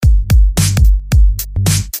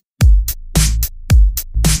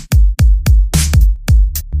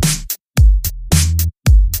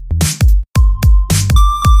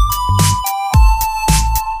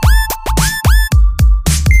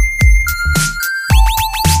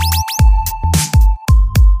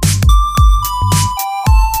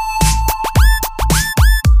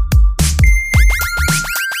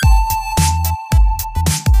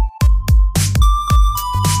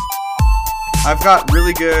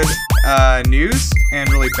good news and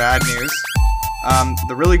really bad news.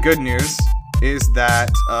 The really good news is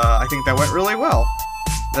that I think that went really well.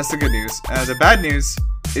 That's the good news. The bad news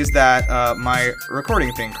is that my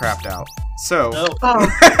recording thing crapped out. So, how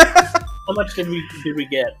much did we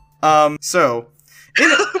get? So,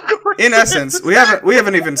 in essence, we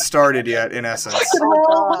haven't even started yet. In essence, Of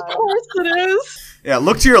course it is. yeah.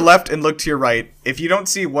 Look to your left and look to your right. If you don't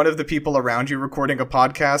see one of the people around you recording a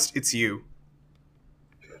podcast, it's you.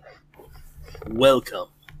 Welcome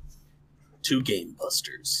to Game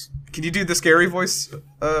Busters. Can you do the scary voice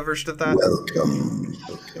version of that? Welcome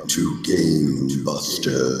to Game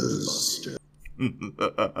Busters.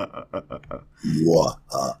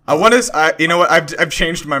 I want this. You know what? I've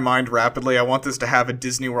changed my mind rapidly. I want this to have a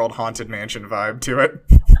Disney World Haunted Mansion vibe to it.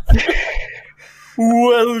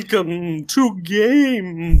 Welcome to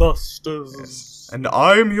Game Busters. And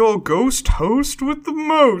I'm your ghost host with the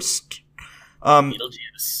most.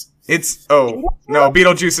 Beetlejuice. It's no,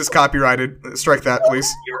 Beetlejuice is copyrighted. Strike that, please.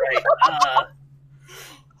 You're right.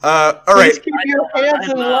 All right. Please keep your hands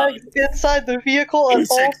and legs inside the vehicle at all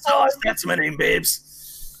Insect sauce. times. That's my name,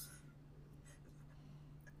 babes.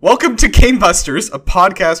 Welcome to Game Busters, a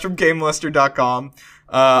podcast from GameLuster.com.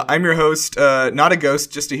 I'm your host, not a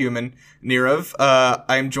ghost, just a human, Nirav.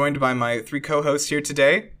 I'm joined by my three co-hosts here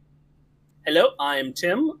today. Hello, I'm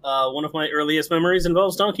Tim. One of my earliest memories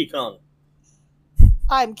involves Donkey Kong.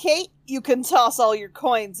 I'm Kate. You can toss all your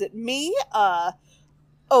coins at me. Oh,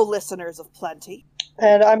 listeners of plenty.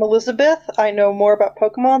 And I'm Elizabeth. I know more about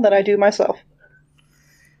Pokemon than I do myself.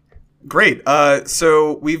 Great.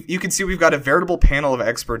 So you can see we've got a veritable panel of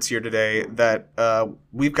experts here today. That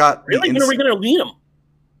we've got. Really? When are we going to lead them?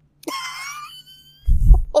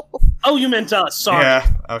 Oh, you meant us. Sorry. Yeah.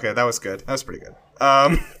 Okay, that was good. That was pretty good.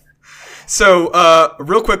 So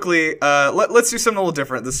real quickly, let's do something a little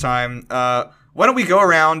different this time. Why don't we go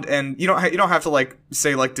around and you don't have to like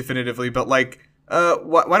say like definitively, but like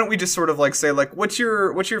why don't we just sort of like say like what's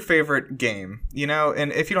your favorite game, you know?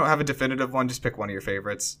 And if you don't have a definitive one, just pick one of your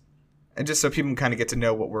favorites, and just so people can kind of get to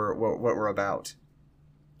know what we're about.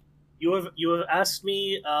 You have asked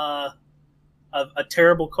me a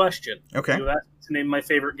terrible question. Okay. You have asked me to name my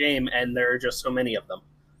favorite game, and there are just so many of them.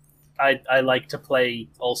 I like to play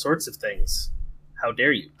all sorts of things. How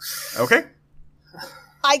dare you? Okay.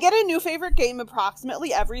 I get a new favorite game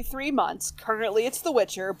approximately every 3 months. Currently, it's The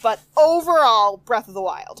Witcher, but overall, Breath of the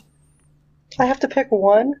Wild. I have to pick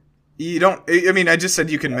one. You don't. I mean, I just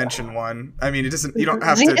said you can mention one. I mean, it doesn't. You don't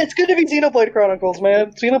have to. It's going to be Xenoblade Chronicles,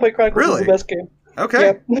 man. Xenoblade Chronicles Really? is the best game.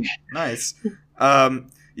 Okay. Yeah. Nice.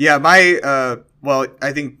 Yeah, my, well,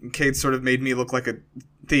 I think Kate sort of made me look like a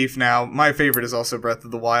thief now. My favorite is also Breath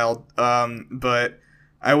of the Wild. But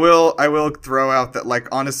I will throw out that, like,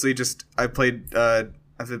 honestly, just, I've played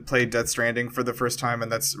Death Stranding for the first time,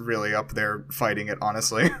 and that's really up there fighting it,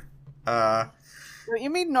 honestly. You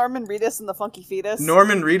mean Norman Reedus and the Funky Fetus?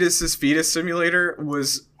 Norman Reedus' Fetus Simulator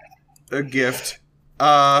was a gift.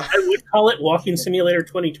 I would call it Walking Simulator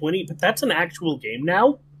 2020, but that's an actual game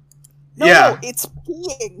now. No, it's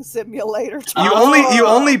Peeing Simulator. You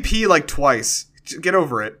only pee like twice. Get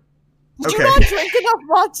over it. Did you not drink enough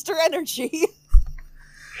Monster Energy?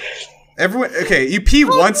 You pee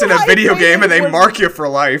once in a video game and they mark you for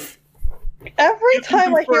life. Every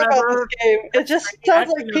time I hear about this game, it just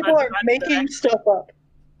sounds like people are making stuff up.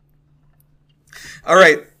 All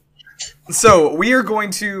right. So we are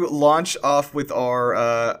going to launch off with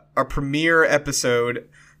our premiere episode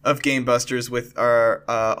of Game Busters with our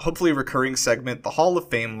hopefully recurring segment, the Hall of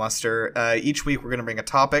Fame Luster. Each week we're going to bring a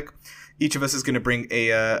topic. Each of us is going to bring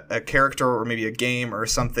a character or maybe a game or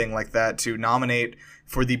something like that to nominate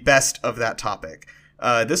for the best of that topic.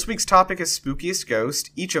 This week's topic is Spookiest Ghost.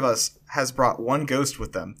 Each of us has brought one ghost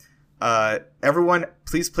with them. Everyone,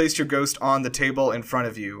 please place your ghost on the table in front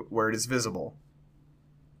of you where it is visible.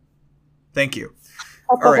 Thank you.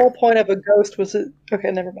 The whole point of a ghost was it. Okay,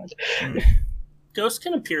 never mind. Ghosts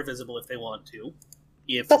can appear visible if they want to.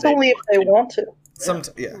 That's only if they want to.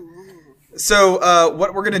 Yeah. So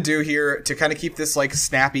what we're going to do here to kind of keep this like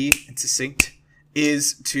snappy and succinct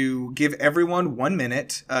is to give everyone 1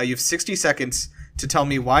 minute. You have 60 seconds to tell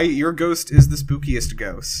me why your ghost is the spookiest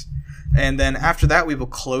ghost. And then after that, we will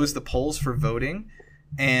close the polls for voting.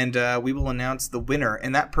 And we will announce the winner.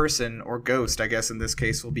 And that person, or ghost, I guess in this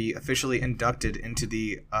case, will be officially inducted into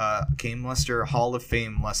the Game Luster Hall of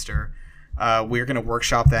Fame Luster. We're going to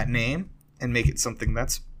workshop that name and make it something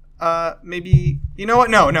that's maybe... You know what?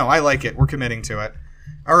 No, I like it. We're committing to it.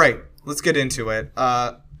 All right, let's get into it.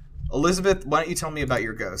 Elizabeth, why don't you tell me about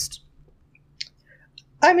your ghost?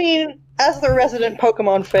 I mean, as the resident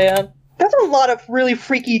Pokemon fan, there's a lot of really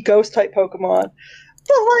freaky ghost-type Pokemon.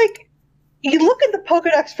 So, like, you look at the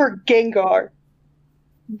Pokedex for Gengar.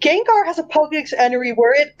 Gengar has a Pokedex entry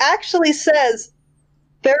where it actually says,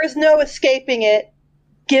 there is no escaping it,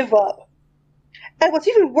 give up. And what's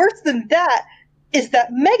even worse than that is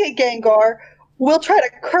that Mega Gengar will try to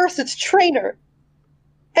curse its trainer.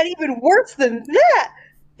 And even worse than that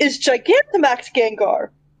is Gigantamax Gengar,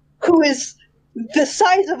 who is the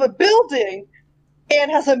size of a building and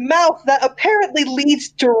has a mouth that apparently leads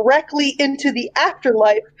directly into the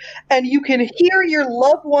afterlife, and you can hear your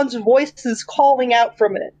loved ones' voices calling out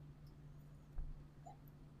from it.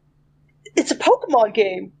 It's a Pokemon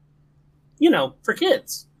game. You know, for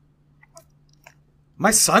kids.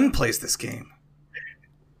 My son plays this game.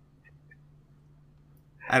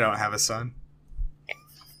 I don't have a son.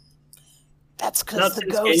 That's because Not the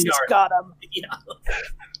since ghosts Gengar. got him. Yeah.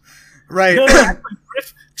 Right. No, actually,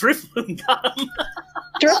 Drifloon got him.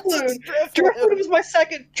 Drifloon. Drifloon was my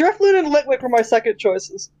second. Drifloon and Litwick were my second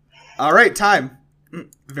choices. All right, time.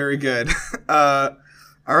 Very good. All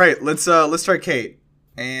right, let's try Kate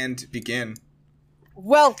and begin.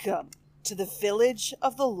 Welcome to the Village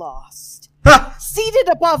of the Lost. Ha! Seated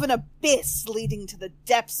above an abyss leading to the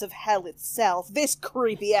depths of hell itself, this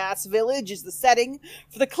creepy-ass village is the setting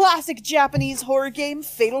for the classic Japanese horror game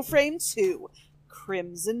Fatal Frame 2,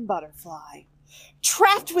 Crimson Butterfly.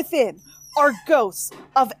 Trapped within are ghosts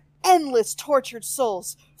of endless tortured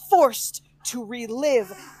souls, forced to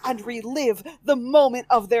relive and relive the moment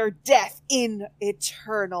of their death in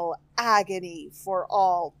eternal agony for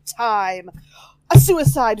all time. A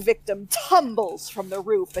suicide victim tumbles from the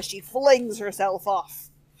roof as she flings herself off.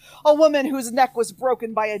 A woman whose neck was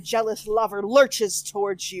broken by a jealous lover lurches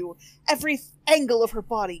towards you, every angle of her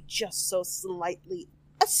body just so slightly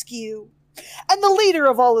askew. And the leader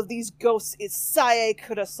of all of these ghosts is Sae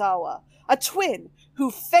Kurosawa, a twin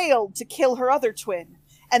who failed to kill her other twin,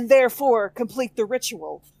 and therefore complete the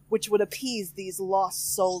ritual, which would appease these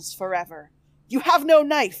lost souls forever. You have no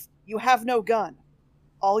knife, you have no gun.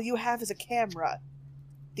 All you have is a camera.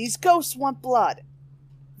 These ghosts want blood.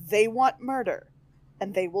 They want murder.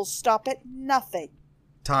 And they will stop at nothing.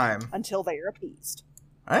 Time. Until they are appeased.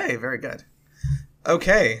 Hey, very good.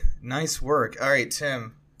 Okay, nice work. All right,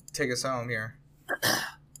 Tim, take us home here.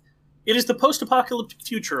 It is the post-apocalyptic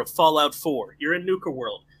future of Fallout 4. You're in Nuka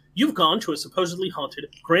World. You've gone to a supposedly haunted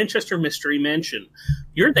Grantchester Mystery Mansion.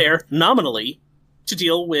 You're there, nominally, to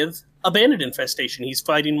deal with a bandit infestation. He's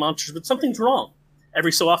fighting monsters, but something's wrong.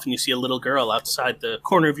 Every so often you see a little girl outside the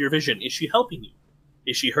corner of your vision. Is she helping you?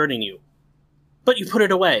 Is she hurting you? But you put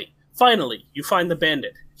it away. Finally, you find the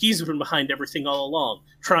bandit. He's been behind everything all along,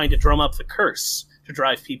 trying to drum up the curse to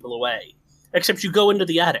drive people away. Except you go into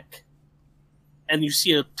the attic, and you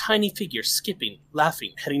see a tiny figure skipping,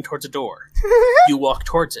 laughing, heading towards a door. You walk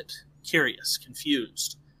towards it, curious,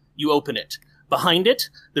 confused. You open it. Behind it,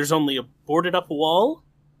 there's only a boarded-up wall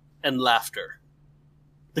and laughter.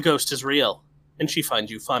 The ghost is real. And she finds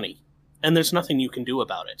you funny. And there's nothing you can do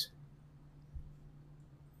about it.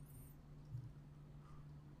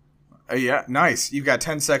 Yeah, nice. You've got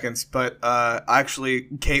 10 seconds, but actually,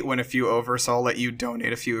 Kate went a few over, so I'll let you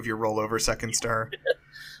donate a few of your rollover seconds to her.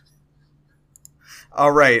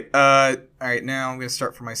 All right, now I'm going to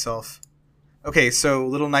start for myself. Okay, so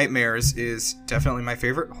Little Nightmares is definitely my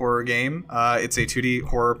favorite horror game. It's a 2D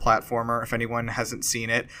horror platformer, if anyone hasn't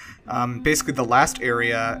seen it. Basically, the last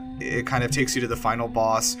area, it kind of takes you to the final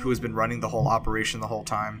boss, who has been running the whole operation the whole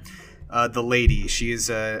time. The lady, she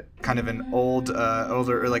is kind of an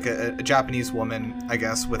older, like a Japanese woman, I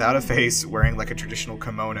guess, without a face, wearing like a traditional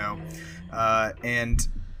kimono. And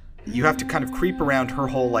you have to kind of creep around her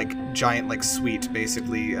whole like giant like suite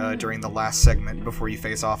basically during the last segment before you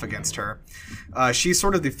face off against her. She's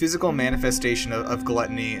sort of the physical manifestation of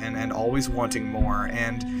gluttony and always wanting more,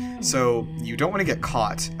 and so you don't want to get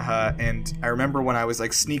caught. And I remember when I was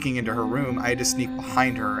like sneaking into her room, I had to sneak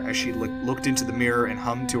behind her as she looked into the mirror and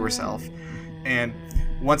hummed to herself. And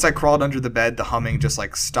once I crawled under the bed, the humming just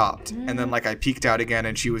like stopped, and then like I peeked out again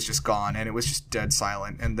and she was just gone, and it was just dead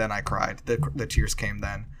silent. And then I cried. The tears came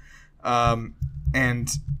then. And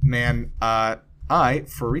man, I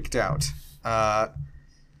freaked out.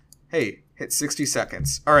 Hey, hit 60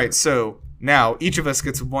 seconds. All right, so now each of us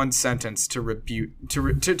gets one sentence to refute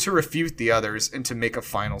the others and to make a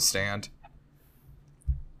final stand.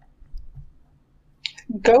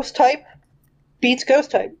 Ghost type beats ghost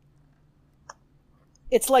type.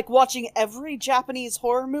 It's like watching every Japanese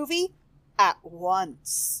horror movie at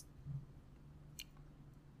once.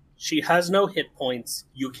 She has no hit points.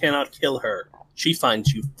 You cannot kill her. She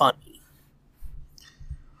finds you funny.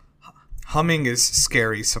 Humming is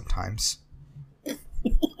scary sometimes.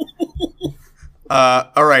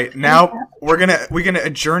 All right, now we're gonna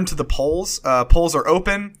adjourn to the polls. Polls are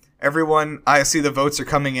open. Everyone, I see the votes are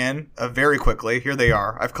coming in very quickly. Here they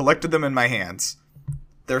are. I've collected them in my hands.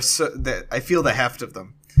 I feel the heft of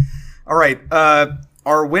them. All right,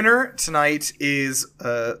 our winner tonight is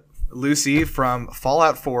Lucy from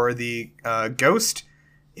Fallout 4, the ghost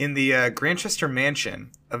in the Grantchester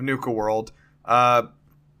Mansion of Nuka World.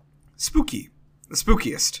 Spooky, the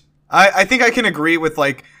spookiest. I think I can agree with,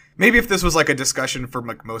 like, maybe if this was like a discussion for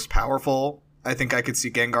like most powerful, I think I could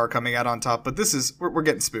see Gengar coming out on top. But this is we're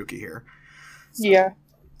getting spooky here. Yeah,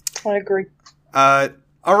 I agree.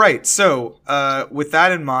 All right. So with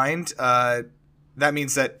that in mind, that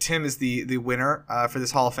means that Tim is the winner for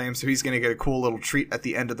this Hall of Fame. So he's going to get a cool little treat at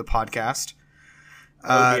the end of the podcast.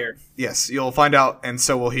 Oh dear. Yes, you'll find out, and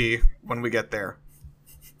so will he when we get there.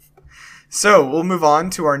 So we'll move on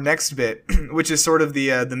to our next bit, which is sort of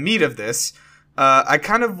the meat of this. I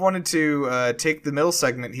kind of wanted to take the middle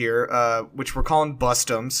segment here, which we're calling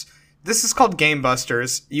Bustums. This is called Game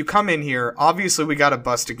Busters. You come in here, obviously we gotta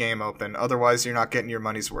bust a game open, otherwise you're not getting your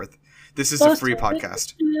money's worth. This is a free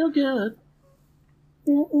podcast. Feel good.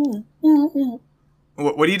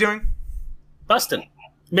 What are you doing? Bustin'.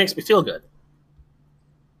 Makes me feel good.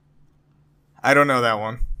 I don't know that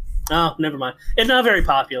one. Oh, never mind. It's not very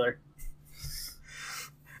popular.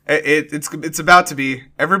 It's about to be.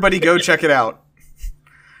 Everybody go check it out.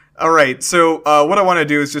 All right, so what I want to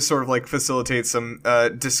do is just sort of like facilitate some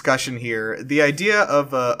discussion here. The idea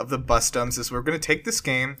of the Bustums is we're going to take this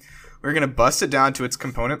game, we're going to bust it down to its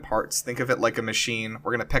component parts. Think of it like a machine.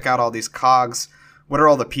 We're going to pick out all these cogs. What are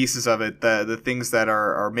all the pieces of it, the things that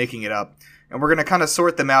are making it up? And we're going to kind of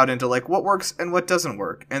sort them out into like what works and what doesn't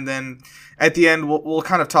work. And then at the end, we'll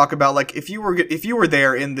kind of talk about like if you were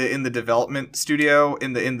there in the development studio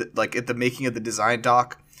in the like at the making of the design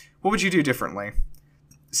doc, what would you do differently?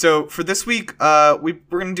 So for this week, we're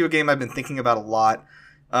going to do a game I've been thinking about a lot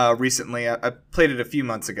recently. I played it a few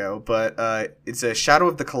months ago, but it's a Shadow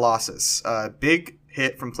of the Colossus, big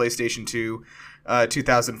hit from PlayStation 2.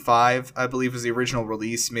 2005, I believe, was the original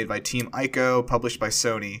release, made by Team Ico, published by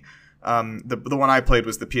Sony. The one I played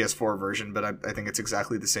was the PS4 version, but I think it's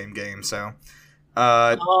exactly the same game. So,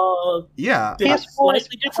 yeah, PS4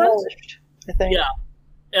 slightly different. polished, I think.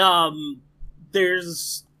 Yeah,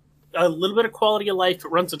 there's a little bit of quality of life. It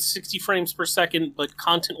runs at 60 frames per second, but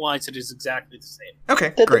content-wise, it is exactly the same.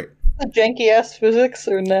 Okay, Did great. The janky ass physics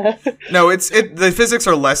or nah? No, the physics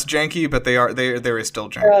are less janky, but there is still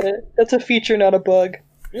jank. Got it. That's a feature, not a bug.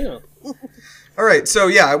 Yeah. All right, so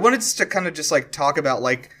yeah, I wanted to kind of just like talk about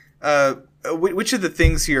like which of the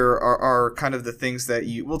things here are kind of the things that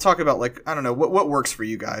we'll talk about, like, I don't know, what works for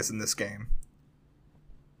you guys in this game.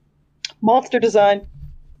 Monster design.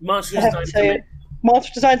 Monster I have to design. say it.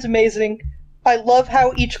 Monster design's amazing. I love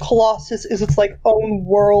how each Colossus is its like own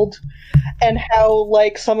world, and how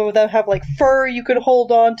like some of them have like fur you could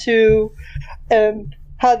hold on to, and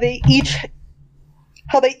how they each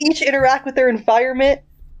interact with their environment.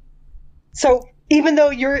 So even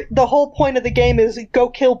though the whole point of the game is go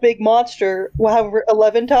kill big monster, however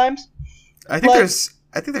 11 times. I think Like-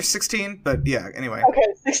 there's 16, but yeah. Anyway,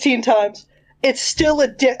 Okay, 16 times. It's still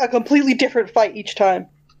a completely different fight each time.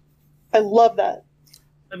 I love that.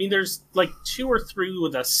 I mean, there's like 2 or 3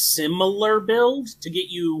 with a similar build to get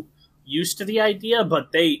you used to the idea,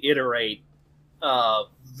 but they iterate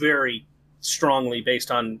very strongly based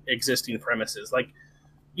on existing premises. Like,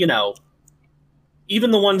 you know,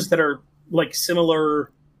 even the ones that are like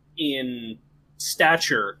similar in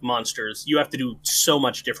stature monsters, you have to do so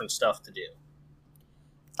much different stuff to do.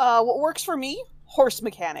 What works for me? Horse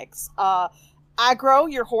mechanics. Aggro,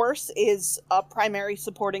 your horse, is a primary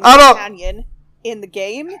supporting companion in the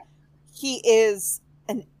game. He is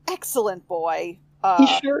an excellent boy. He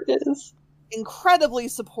sure is. Incredibly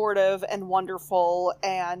supportive and wonderful,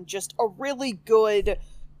 and just a really good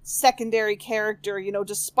secondary character, you know,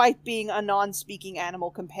 despite being a non-speaking animal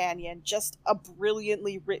companion. Just a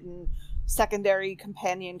brilliantly written secondary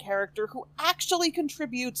companion character who actually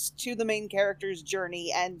contributes to the main character's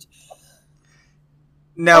journey. And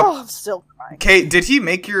now, I'm still crying. Kate, did he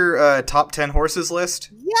make your top 10 horses list?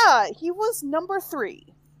 Yeah, he was number 3.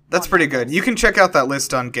 That's pretty good. You can check out that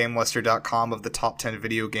list on GameLuster.com of the top 10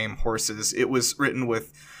 video game horses. It was written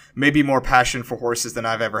with maybe more passion for horses than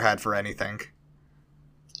I've ever had for anything.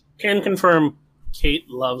 Can confirm, Kate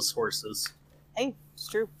loves horses. Hey, it's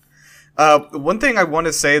true. One thing I want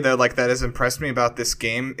to say though, like, that has impressed me about this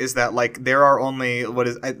game is that like there are only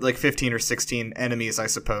like 15 or 16 enemies, I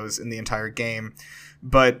suppose, in the entire game,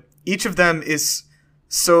 but each of them is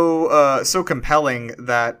so compelling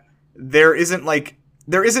that there isn't like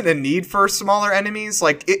there isn't a need for smaller enemies.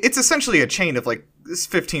 Like it's essentially a chain of like this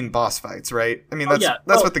 15 boss fights, right? I mean,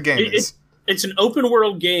 that's what the game is. It's an open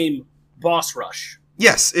world game boss rush.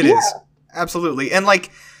 Yes, it is. Absolutely. And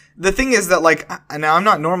like the thing is that like now I'm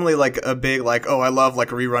not normally like a big like, oh, I love like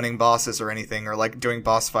rerunning bosses or anything, or like doing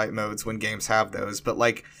boss fight modes when games have those, but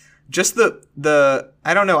like just the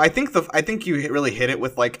I don't know, I think you really hit it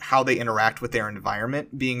with like how they interact with their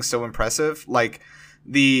environment being so impressive. Like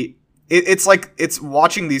it's like it's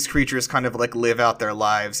watching these creatures kind of like live out their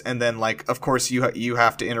lives, and then like of course you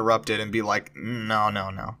have to interrupt it and be like,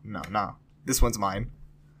 no, this one's mine.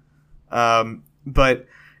 But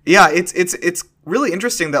yeah, it's really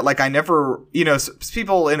interesting that like I never, you know,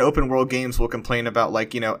 people in open world games will complain about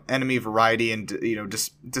like, you know, enemy variety and, you know,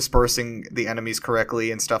 dispersing the enemies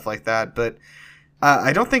correctly and stuff like that, but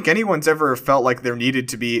I don't think anyone's ever felt like there needed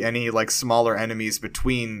to be any like smaller enemies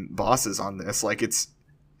between bosses on this. Like it's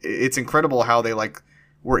incredible how they like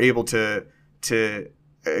were able to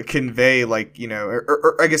convey like, you know,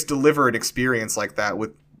 or I guess deliver an experience like that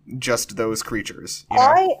with just those creatures. You know?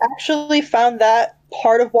 I actually found that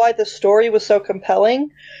part of why the story was so compelling,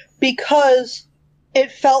 because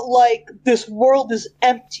it felt like this world is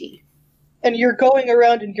empty and you're going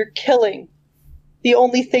around and you're killing the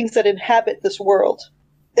only things that inhabit this world.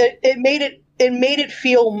 It made it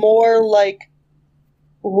feel more like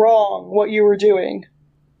wrong what you were doing.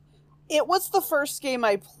 It was the first game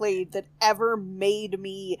I played that ever made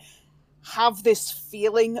me have this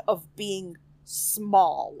feeling of being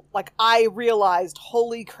small. Like, I realized,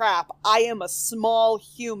 holy crap, I am a small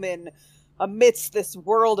human amidst this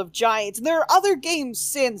world of giants. And there are other games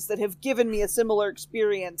since that have given me a similar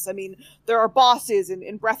experience. I mean, there are bosses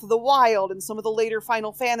in Breath of the Wild and some of the later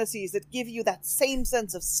Final Fantasies that give you that same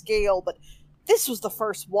sense of scale, but this was the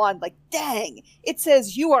first one. Like, dang, it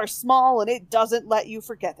says you are small and it doesn't let you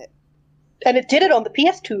forget it. And it did it on the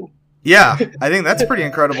PS2. Yeah, I think that's pretty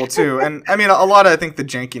incredible too. And I mean, a lot of I think the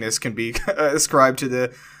jankiness can be ascribed to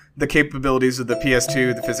the capabilities of the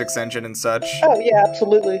PS2, the physics engine and such. Oh yeah,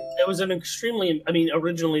 absolutely. It was an extremely, I mean,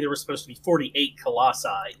 originally there were supposed to be 48 colossi.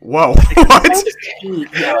 Whoa, what? Yeah. You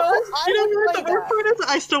know what the worst part is?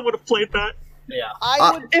 I still would have played that. Yeah.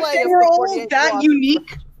 I would play If they a were all 48 that block.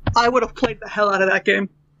 unique, I would have played the hell out of that game.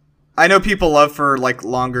 I know people love for like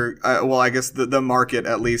longer. Well, I guess the market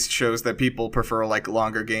at least shows that people prefer like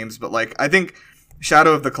longer games. But like, I think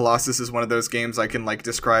Shadow of the Colossus is one of those games I can like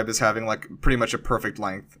describe as having like pretty much a perfect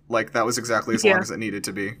length. Like that was exactly as long as it needed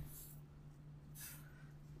to be.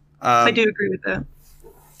 I do agree with that.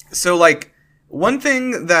 So like one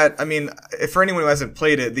thing that I mean, for anyone who hasn't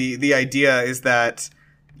played it, the idea is that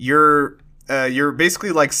you're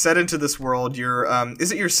basically like set into this world. You're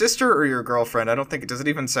is it your sister or your girlfriend? I don't think it does. It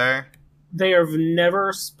even say? They have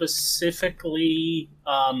never specifically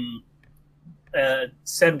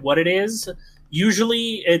said what it is.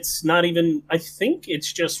 Usually, it's not even. I think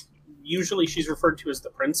it's just. Usually, she's referred to as the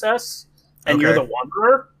princess, and you're the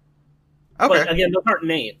wanderer. Okay. But again, those aren't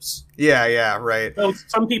names. Yeah, right. So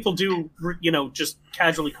some people do, you know, just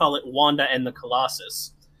casually call it Wanda and the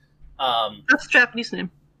Colossus. That's a Japanese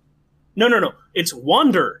name. No. It's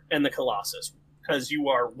Wander and the Colossus, because you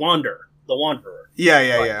are Wander, the Wanderer.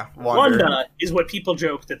 Yeah. Wanda is what people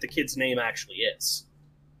joke that the kid's name actually is,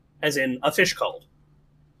 as in a fish called.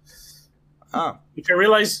 Oh. Which I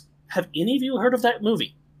realize, have any of you heard of that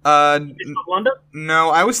movie? Wanda? No,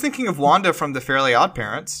 I was thinking of Wanda from The Fairly Odd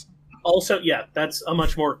Parents. Also, yeah, that's a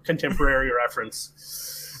much more contemporary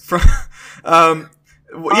reference. From,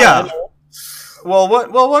 yeah. Well,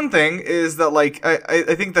 one thing is that like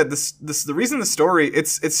I think that this the reason the story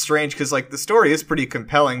it's strange because like the story is pretty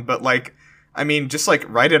compelling, but like I mean just like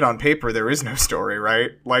write it on paper, there is no story, right?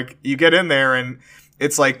 Like you get in there and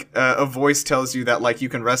it's like a voice tells you that like you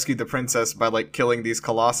can rescue the princess by like killing these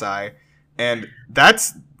colossi, and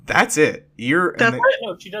that's it.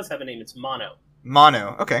 No, she does have a name. It's Mono.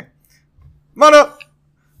 Mono. Okay. Mono.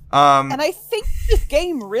 And I think this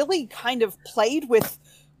game really kind of played with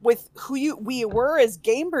who we were as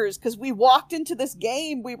gamers, because we walked into this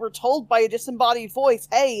game, we were told by a disembodied voice,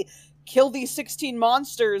 hey, kill these 16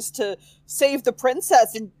 monsters to save the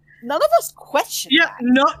princess, and none of us questioned that.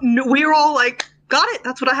 No, we were all like, got it,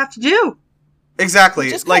 that's what I have to do. Exactly.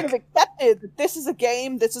 We just like, kind of accepted that this is a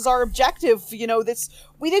game, this is our objective, you know,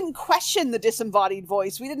 we didn't question the disembodied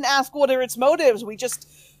voice, we didn't ask what are its motives, we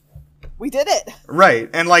did it. Right,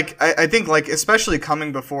 and like, I think like, especially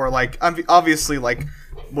coming before, like, obviously like,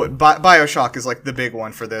 what BioShock is like the big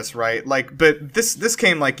one for this, right? Like, but this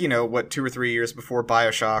came like, you know, what, 2 or 3 years before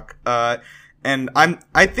BioShock, and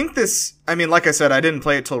I think this, I mean, like I said, I didn't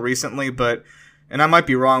play it till recently, but and I might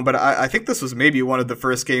be wrong, but I think this was maybe one of the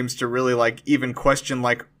first games to really like even question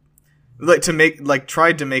like to make like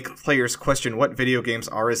tried to make players question what video games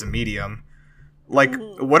are as a medium. Like,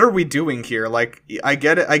 what are we doing here? Like, I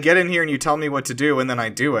get it. I get in here and you tell me what to do, and then I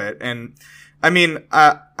do it. And I mean,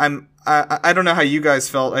 I don't know how you guys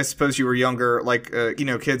felt. I suppose you were younger, like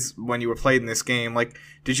kids when you were playing this game. Like,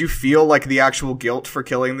 did you feel like the actual guilt for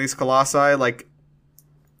killing these colossi? Like,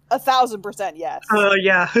 1,000% yes.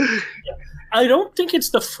 Yeah. I don't think it's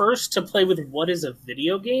the first to play with what is a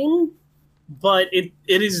video game, but it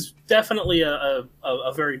is definitely a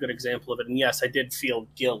very good example of it. And yes, I did feel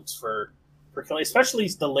guilt for killing, especially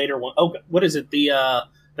the later one. Oh, what is it? The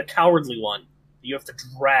cowardly one you have to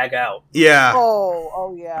drag out. Yeah.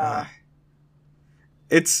 Oh yeah.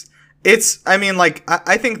 It's. I mean, like,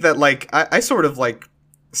 I think that like I sort of like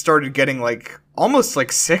started getting like almost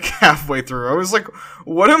like sick halfway through. I was like,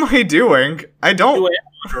 what am I doing? I don't.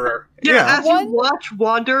 Yeah, as you watch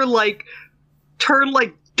Wander like turn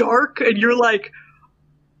like dark, and you're like,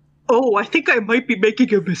 oh, I think I might be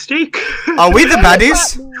making a mistake. Are we the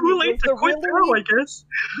baddies? Too late to quit now, I guess.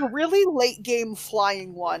 The really late game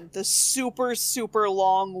flying one, the super, super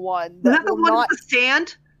long one. Is that the one with the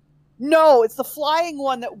sand? No, it's the flying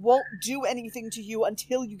one that won't do anything to you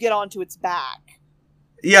until you get onto its back.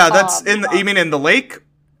 Yeah, that's you mean in the lake?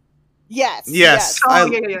 Yes. Yes. Oh,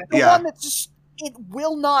 The one that's just, it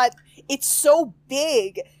will not, it's so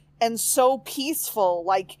big and so peaceful,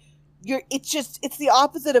 like, it's the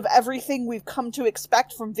opposite of everything we've come to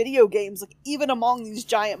expect from video games. Like, even among these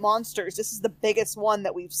giant monsters, this is the biggest one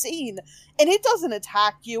that we've seen, and it doesn't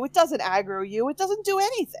attack you, it doesn't aggro you, it doesn't do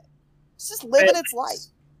anything. It's just living its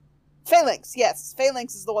life. Phalanx, yes.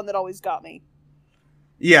 Phalanx is the one that always got me.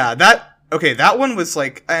 Yeah, that one was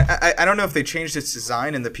like, I don't know if they changed its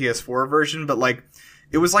design in the PS4 version, but like,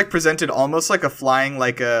 it was like presented almost like a flying,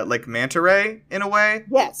 like manta ray in a way.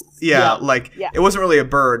 Yes. Yeah. It wasn't really a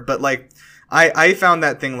bird, but like, I found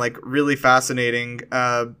that thing like really fascinating.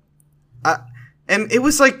 And it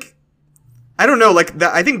was like, I don't know, like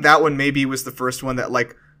that. I think that one maybe was the first one that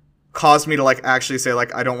like caused me to like actually say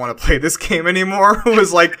like I don't want to play this game anymore. It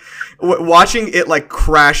was like watching it like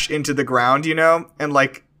crash into the ground, you know, and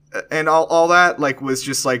like and all that like was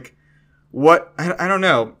just like what I don't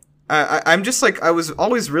know. I'm just like I was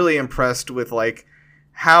always really impressed with like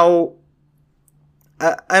how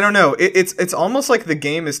I don't know. It's almost like the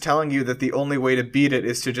game is telling you that the only way to beat it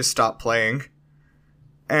is to just stop playing,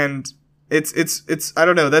 and it's I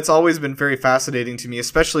don't know. That's always been very fascinating to me,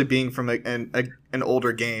 especially being from an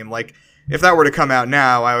older game. Like if that were to come out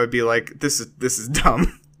now, I would be like, this is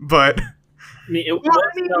dumb. But I mean, it was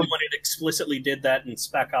dumb when it explicitly did that in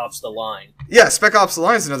Spec Ops: The Line. Yeah, Spec Ops: The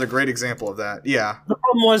Line is another great example of that. Yeah. The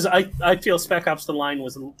problem was I feel Spec Ops: The Line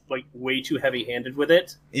was like way too heavy-handed with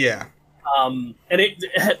it. Yeah. And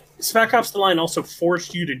Spec Ops: The Line also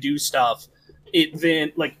forced you to do stuff. It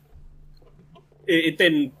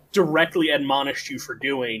then directly admonished you for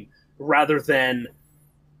doing, rather than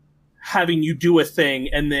having you do a thing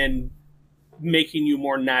and then making you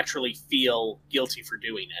more naturally feel guilty for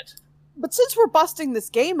doing it. But since we're busting this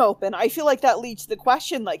game open, I feel like that leads to the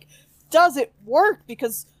question, like, does it work?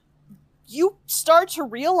 Because you start to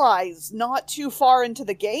realize not too far into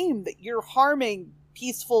the game that you're harming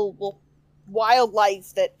peaceful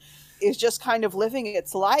wildlife that is just kind of living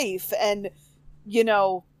its life. And, you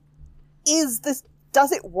know,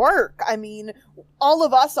 does it work? I mean, all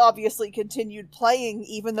of us obviously continued playing,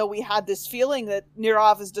 even though we had this feeling that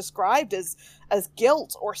Nirav has described as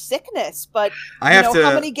guilt or sickness. But how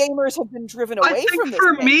many gamers have been driven away from this?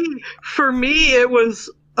 For me, it was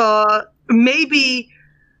maybe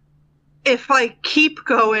if I keep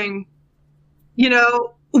going, you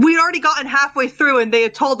know, we'd already gotten halfway through and they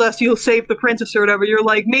had told us you'll save the princess or whatever. You're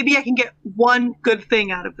like, maybe I can get one good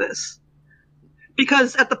thing out of this.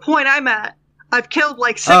 Because at the point I'm at, I've killed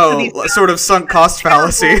like 6 of these guys. Sort of sunk cost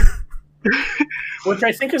fallacy. Which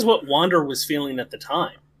I think is what Wander was feeling at the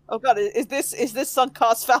time. Oh god, is this sunk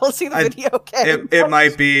cost fallacy the video game? It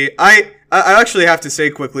might be. I actually have to say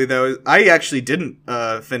quickly though, I actually didn't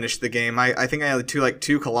finish the game. I think I had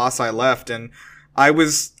two colossi left, and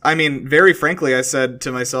very frankly, I said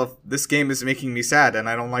to myself, this game is making me sad, and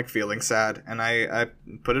I don't like feeling sad, and I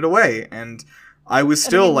put it away, and I was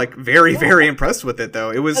still very, very impressed with it though.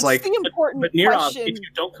 It was That's the important but Nirav, question. if you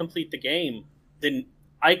don't complete the game, then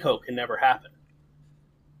Ico can never happen.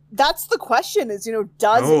 That's the question is,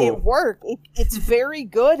 does it work? It's very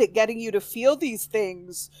good at getting you to feel these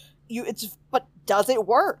things. But does it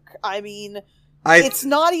work? I mean, it's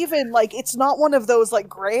not even it's not one of those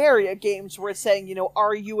gray area games where it's saying,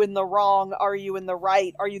 are you in the wrong? Are you in the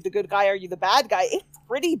right? Are you the good guy? Are you the bad guy? It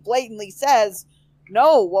pretty blatantly says,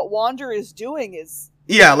 no, what Wander is doing is...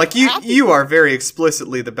 Yeah, like, happy. you are very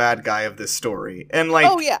explicitly the bad guy of this story. And, like,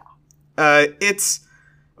 Oh, yeah. it's...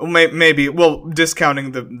 Maybe, well,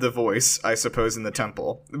 discounting the voice, I suppose, in the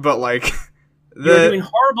temple. But, like... You're doing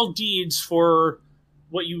horrible deeds for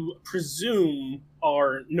what you presume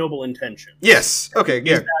are noble intentions. Yes. Okay,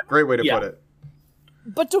 yeah, great way to yeah. put it.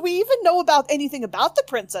 But do we even know about anything about the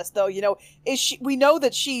princess, though? You know, we know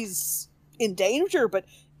that she's in danger, but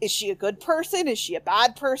is she a good person? Is she a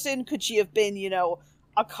bad person? Could she have been, you know,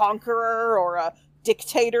 a conqueror or a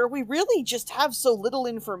dictator? We really just have so little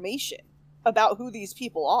information about who these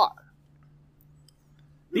people are.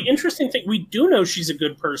 The interesting thing, we do know she's a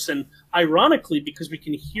good person, ironically, because we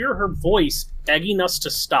can hear her voice begging us to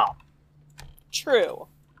stop. True.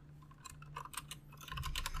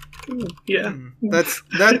 Yeah.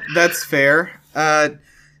 That's fair.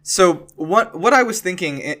 So what I was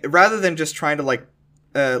thinking, rather than just trying to like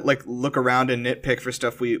look around and nitpick for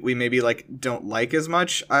stuff we maybe like don't like as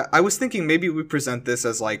much, I was thinking maybe we present this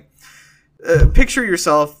as like, picture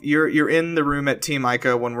yourself, you're in the room at Team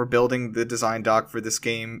Ico when we're building the design doc for this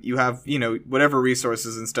game. You have, you know, whatever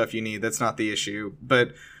resources and stuff you need. That's not the issue.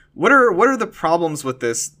 But what are the problems with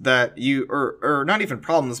this that you, or not even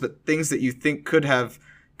problems, but things that you think could have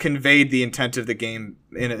conveyed the intent of the game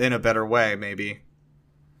in a better way, maybe?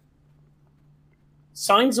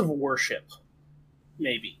 Signs of worship,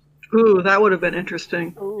 maybe. Ooh, that would have been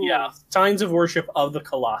interesting. Ooh. Yeah, signs of worship of the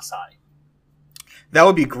Colossi. That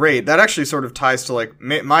would be great. That actually sort of ties to like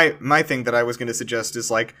my thing that I was going to suggest is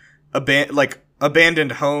like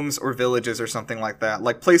abandoned homes or villages or something like that,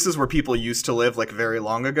 like places where people used to live like very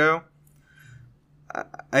long ago.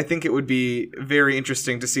 I think it would be very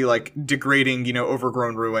interesting to see like degrading, you know,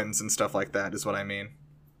 overgrown ruins and stuff like that is what I mean.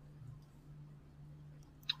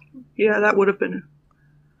 Yeah, that would have been.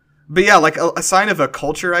 But yeah, like a sign of a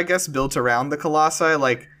culture, I guess, built around the Colossi,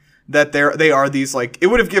 like that they are these like, it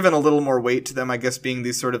would have given a little more weight to them, I guess, being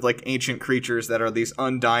these sort of like ancient creatures that are these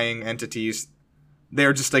undying entities.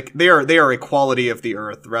 They're just like they are a quality of the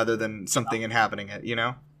earth rather than something inhabiting it, you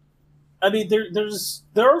know? I mean,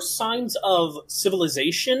 there are signs of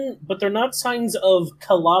civilization, but they're not signs of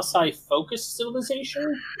Colossi-focused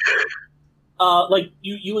civilization. Like,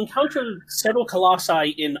 you encounter several Colossi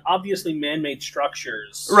in obviously man-made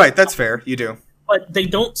structures. Right, that's fair. You do. But they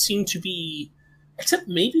don't seem to be... Except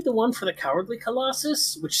maybe the one for the Cowardly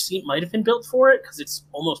Colossus, which might have been built for it, because it's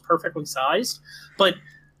almost perfectly sized. But,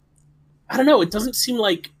 I don't know, it doesn't seem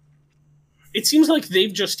like... It seems like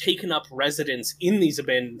they've just taken up residence in these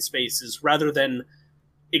abandoned spaces, rather than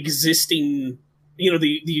existing... You know,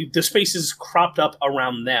 the spaces cropped up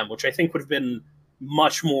around them, which I think would have been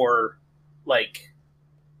much more... like,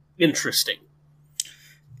 interesting.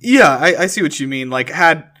 Yeah, I see what you mean. Like,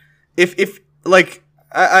 if like,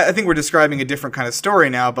 I think we're describing a different kind of story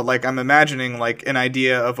now, but like, I'm imagining like an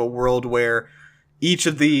idea of a world where each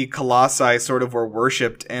of the Colossi sort of were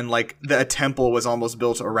worshipped and like a temple was almost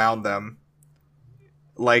built around them.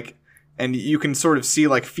 Like, and you can sort of see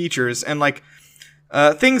like features and like,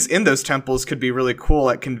 things in those temples could be really cool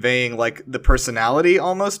at conveying like the personality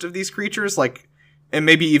almost of these creatures, like, and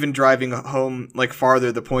maybe even driving home, like,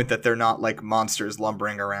 farther the point that they're not, like, monsters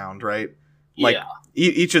lumbering around, right? Like, Yeah.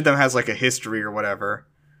 Each of them has, like, a history or whatever.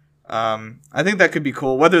 I think that could be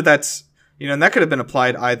cool. Whether that's, you know, and that could have been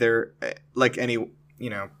applied either, like, any, you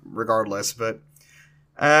know, regardless, but,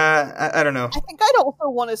 I don't know. I think I'd also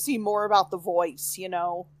want to see more about the voice, you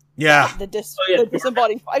know? Yeah. The yeah.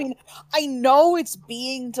 disembodied... I mean, I know it's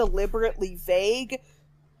being deliberately vague,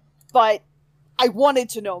 but... I wanted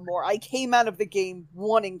to know more. I came out of the game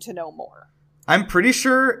wanting to know more. I'm pretty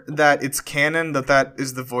sure that it's canon that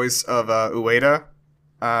is the voice of Ueda.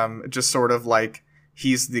 Just sort of like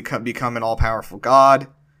he's become an all-powerful god.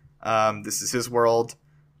 This is his world,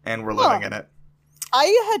 and we're living in it.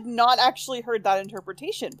 I had not actually heard that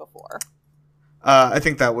interpretation before. I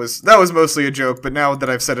think that was mostly a joke, but now that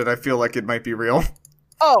I've said it, I feel like it might be real.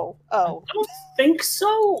 Oh. I don't think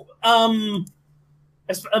so.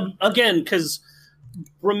 Again, because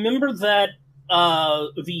remember that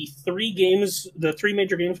the three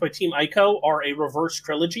major games by Team Ico are a reverse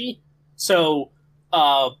trilogy. So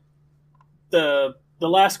the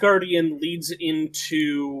Last Guardian leads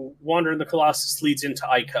into Wander and the Colossus leads into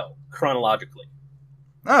Ico chronologically.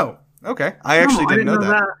 Oh, okay. I actually didn't know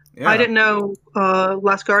that. Yeah. I didn't know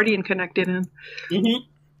Last Guardian connected in. Mm-hmm.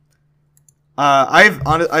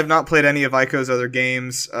 I've not played any of Ico's other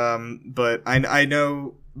games, but I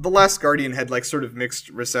know The Last Guardian had like sort of mixed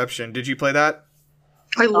reception. Did you play that?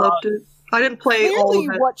 I loved it. I didn't play all Clearly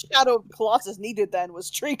of it. what Shadow of the Colossus needed then was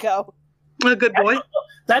Trico. A good boy.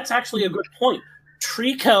 That's actually a good point.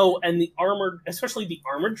 Trico and the armored, especially the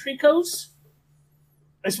armored Tricos,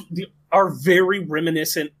 are very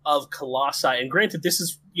reminiscent of Colossi. And granted, this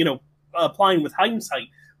is, applying with hindsight,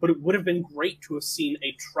 but it would have been great to have seen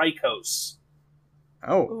a Tricos.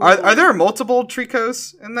 Oh, are there multiple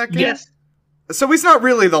Tricos in that game? Yes. So he's not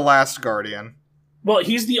really the last Guardian. Well,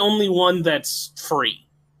 he's the only one that's free.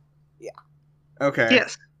 Okay.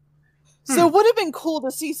 Yes. So it would have been cool to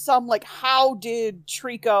see some, like, how did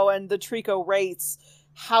Trico and the Trico race,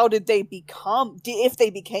 how did they become, if they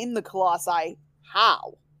became the Colossi,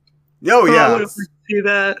 how? Oh, I yeah. would have liked to see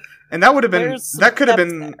that. And that would have been There's some that could have depth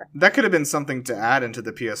been there. that could have been something to add into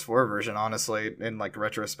the PS4 version, honestly, in like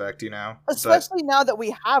retrospect, But Especially now that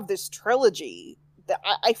we have this trilogy.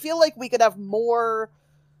 I feel like we could have more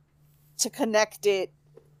to connect it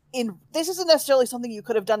in. This isn't necessarily something you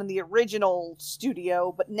could have done in the original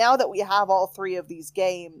studio, but now that we have all three of these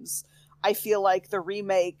games, I feel like the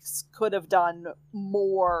remakes could have done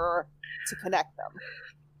more to connect them.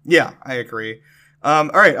 yeah, I agree. All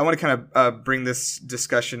right, I want to kind of bring this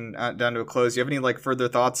discussion down to a close. Do you have any like further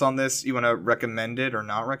thoughts on this? You want to recommend it or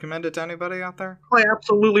not recommend it to anybody out there? I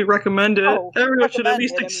absolutely recommend it. Oh, Everyone should at recommend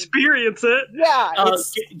least it, I mean- experience it. Yeah,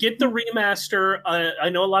 it's Get the remaster. I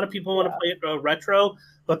know a lot of people want to play it retro,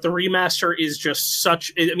 but the remaster is just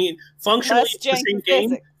such. I mean, functionally less it's the janky same game,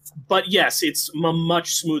 physics. but yes, it's a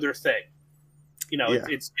much smoother thing. Yeah.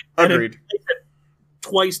 It's Agreed.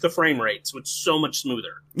 twice the frame rate, so it's so much smoother.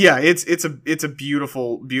 Yeah, it's a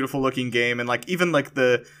beautiful looking game, and like even like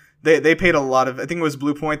they paid a lot of, I think it was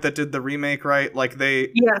Blue Point that did the remake, right? Like they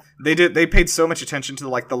paid so much attention to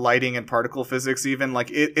like the lighting and particle physics. Even like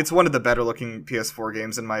it's one of the better looking PS4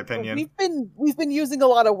 games in my opinion. We've been using a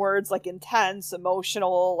lot of words like intense,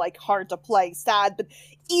 emotional, like hard to play, sad, but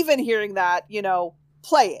even hearing that,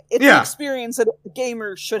 play it. It's Yeah. an experience that a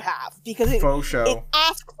gamer should have because it Faux show. it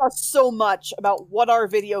asks us so much about what are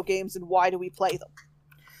video games and why do we play them.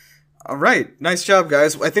 All right, nice job,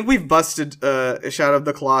 guys. I think we've busted Shadow of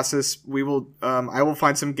the Colossus. We will. I will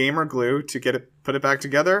find some gamer glue to put it back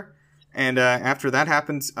together, and after that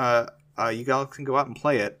happens, you guys can go out and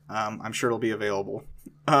play it. I'm sure it'll be available.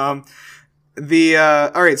 All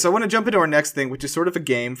right, so I want to jump into our next thing, which is sort of a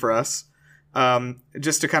game for us,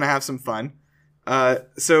 just to kind of have some fun.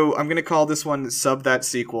 So I'm gonna call this one Sub That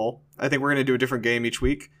Sequel. I think we're gonna do a different game each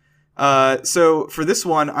week. So for this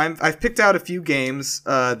one, I've picked out a few games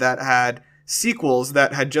that had sequels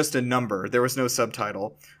that had just a number. There was no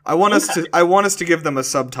subtitle. I want us to give them a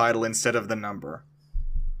subtitle instead of the number.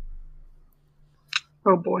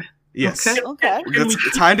 Oh boy. Yes. Okay. Okay. Can we It's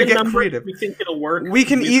keep time to the get number? creative. We think it'll work. We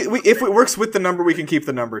can if it works with the number, we can keep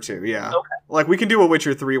the number too. Yeah. Okay. Like we can do a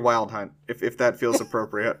Witcher 3 Wild Hunt if that feels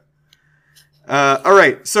appropriate. All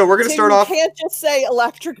right. So we're gonna Tim, start you off. can't just say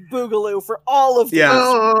Electric Boogaloo for all of these. Yeah.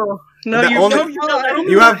 Oh no! The You only- don't.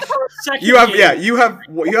 You have Second you have game. you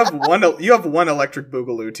have one Electric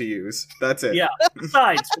Boogaloo to use. That's it. Yeah.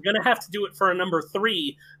 Besides, we're gonna have to do it for a number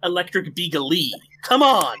 3, Electric Beagle. Come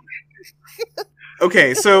on.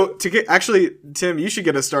 Okay, so Tim, you should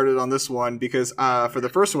get us started on this one because for the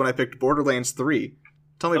first one I picked Borderlands 3.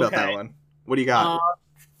 Tell me about that Okay. one. What do you got?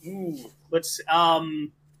 Let's. I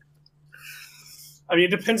mean,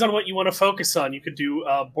 it depends on what you want to focus on. You could do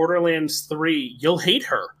Borderlands 3. You'll hate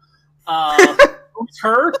her. Who's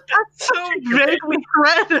her? That's so vaguely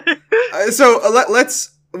read.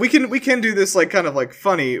 We can do this like kind of like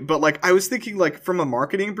funny, but like I was thinking like from a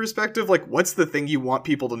marketing perspective, like what's the thing you want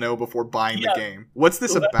people to know before buying the game? What's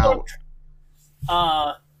this Well, that's about?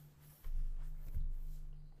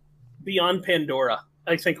 Beyond Pandora,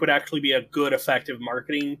 I think would actually be a good, effective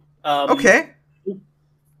marketing. Okay.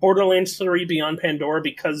 Borderlands 3 Beyond Pandora,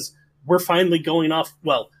 because we're finally going off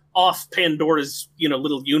Pandora's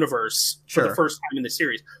little universe for Sure. the first time in the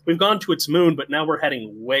series. We've gone to its moon, but now we're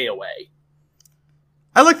heading way away.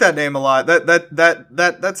 I like that name a lot.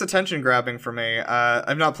 That's attention grabbing for me.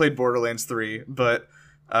 I've not played Borderlands 3, but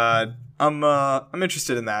I'm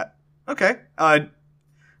interested in that. Okay. All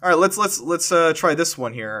right, let's try this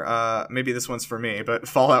one here. Maybe this one's for me, but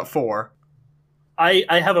Fallout 4. I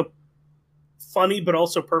have a funny but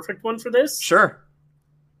also perfect one for this. Sure.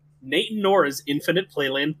 Nate and Nora's Infinite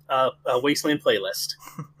Wasteland playlist.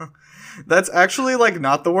 That's actually like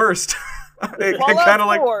not the worst. it Fallout kind of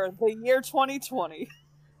like 4, the year 2020.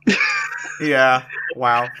 yeah.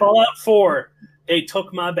 Wow. Fallout 4. They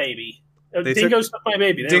took my baby. Dingoes took my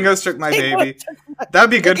baby. Dingoes took my baby. That'd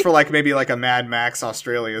be good for like maybe like a Mad Max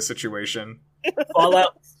Australia situation.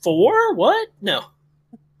 Fallout 4? What? No.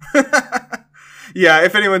 Yeah,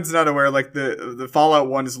 if anyone's not aware, like the Fallout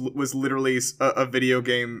 1 was literally a video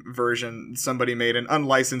game version. Somebody made an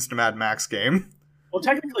unlicensed Mad Max game. Well,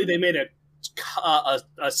 technically, they made a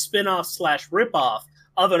a spin-off / rip-off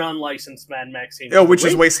of an unlicensed Mad Max game. Oh, which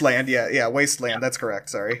is Wasteland. Yeah, Wasteland. That's correct.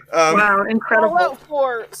 Sorry. Wow, incredible. Fallout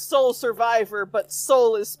 4 Soul Survivor, but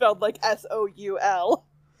Soul is spelled like SOUL.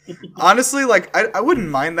 Honestly, like I wouldn't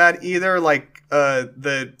mind that either. Like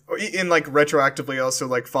in like retroactively also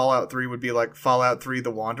like Fallout 3 would be like Fallout 3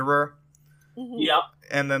 The Wanderer. Yep.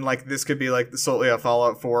 And then like this could be like the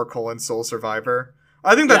Fallout 4 Soul Survivor.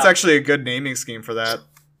 I think that's actually a good naming scheme for that.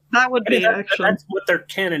 That would be actually. That's what their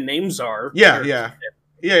canon names are. Yeah,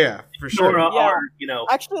 for sure. Are, you know,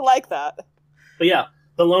 I actually like that. But yeah,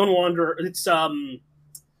 the Lone Wanderer. It's the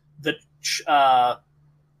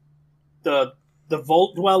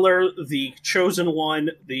Vault Dweller, the Chosen One,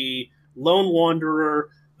 the Lone Wanderer,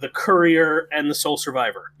 the Courier, and the Soul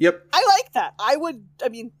Survivor. Yep. I like that. I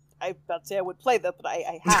mean, I about to say I would play that, but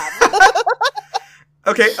I have.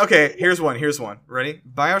 Okay. Here's one. Ready?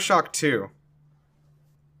 BioShock 2.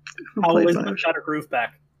 Always got a groove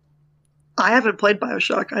back. I haven't played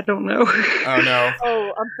BioShock. I don't know. Oh no.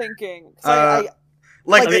 Oh, I'm thinking. An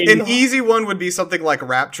easy one would be something like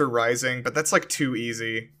Rapture Rising, but that's like too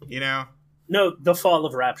easy, you know? No, The Fall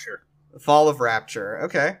of Rapture. Fall of Rapture.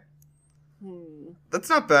 Okay. That's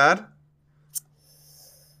not bad.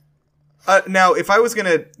 Now, if I was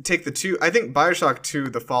gonna take the two, I think BioShock 2,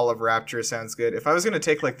 The Fall of Rapture sounds good. If I was gonna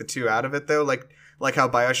take like the two out of it though, like how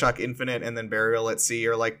BioShock Infinite and then Burial at Sea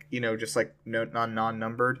are like, you know, just like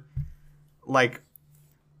non-numbered. Like,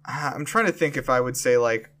 I'm trying to think if I would say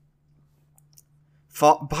like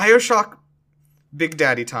BioShock Big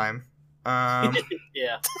Daddy Time.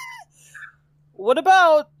 Yeah. What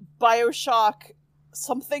about BioShock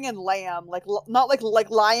something and Lamb? Like not like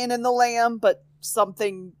Lion and the Lamb, but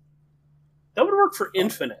something. That would work for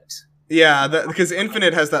Infinite. Yeah, because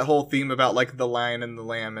Infinite has that whole theme about like the lion and the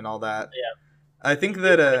lamb and all that. Yeah. I think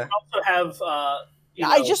that also have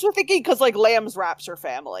I just was thinking because like Lamb's Rapture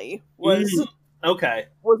family was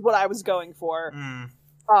what I was going for.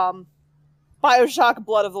 BioShock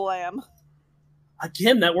Blood of the Lamb.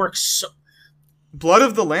 Again, that works so... Blood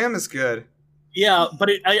of the Lamb is good. Yeah, but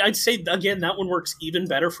I'd say, again, that one works even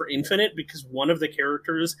better for Infinite because one of the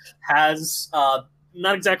characters has,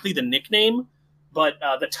 not exactly the nickname, but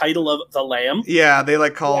the title of the Lamb. Yeah, they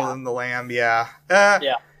like call him the Lamb, yeah.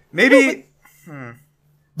 Maybe...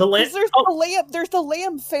 The Lamb... There's the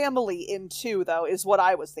Lamb family in 2, though, is what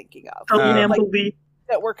I was thinking of.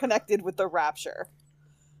 That were connected with the Rapture.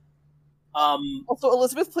 Also,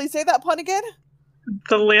 Elizabeth, please say that pun again.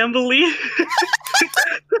 The Lambly.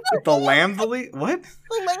 The Lambly? What?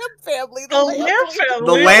 The Lamb family. The Lamb family.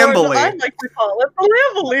 The Lambly. I like to call it the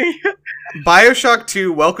Lambly. BioShock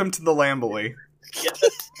 2, welcome to the Lambly. Yes.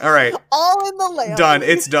 All right. All in the Lambly. Done.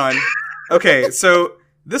 It's done. Okay, so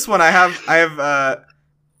this one I have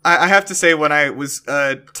to say when I was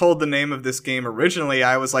told the name of this game originally,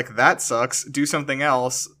 I was like, that sucks. Do something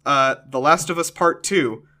else. The Last of Us Part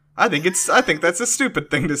 2. I think that's a stupid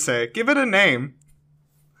thing to say. Give it a name.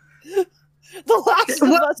 The Last of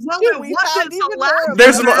Us 2. We found even more.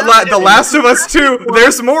 There's The Last of Us 2.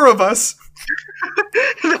 There's more of us.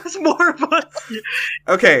 There's more of us.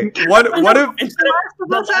 Okay. What if The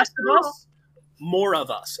Last of Us? More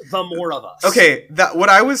of us. The more of us. Okay, what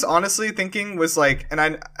I was honestly thinking was like, and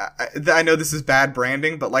I know this is bad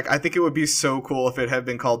branding, but like I think it would be so cool if it had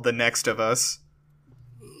been called The Next of Us.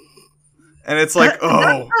 And it's like,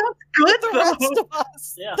 good the rest of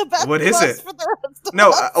us. Yeah. The best What is of us it? For the rest of No,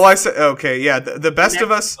 us. I said okay, yeah, the best of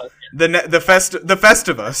us, the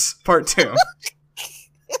Festivus Part 2.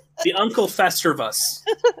 The Uncle Festervus.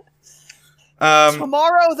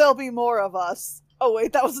 Tomorrow there'll be more of us. Oh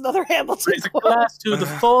wait, that was another Hamilton Raise a quote. glass to the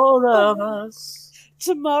four of us.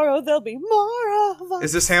 Tomorrow there'll be more of us.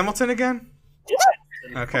 Is this Hamilton again?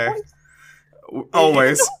 Okay.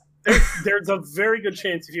 Always. There's a very good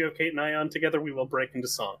chance if you have Kate and I on together, we will break into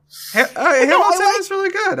song. Hamilton is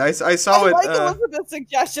really good. I saw it. I like Elizabeth's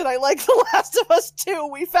suggestion. I like The Last of Us 2.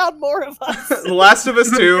 We found more of us. The Last of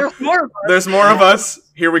Us 2. There's more of us. There's more of us.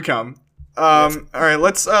 Here we come. All right,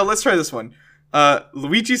 let's try this one.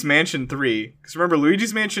 Luigi's Mansion 3. Because remember,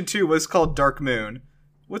 Luigi's Mansion 2 was called Dark Moon.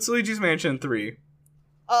 What's Luigi's Mansion 3?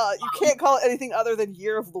 You can't call it anything other than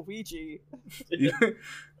Year of Luigi.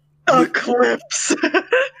 Eclipse.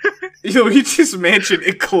 Luigi's Mansion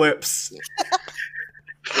Eclipse.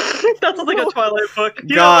 That sounds like a Twilight book.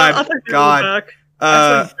 God.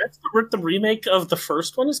 That's the remake of the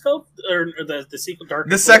first one is called, or the sequel, Dark.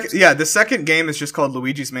 The second game is just called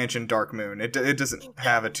Luigi's Mansion Dark Moon. It doesn't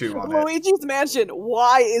have a 2 on it. Luigi's Mansion.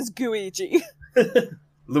 Why is Gooigi?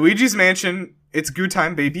 Luigi's Mansion. It's goo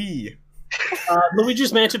time, baby.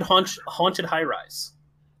 Luigi's Mansion Haunted High Rise.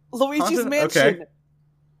 Luigi's Haunted? Mansion. Okay.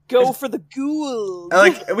 Go for the ghouls.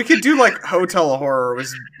 Like we could do like Hotel Horror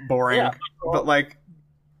was boring, Yeah. but like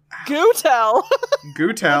Gootel.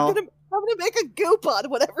 Gootel. I'm gonna make a goop on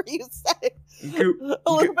whatever you say. Goo-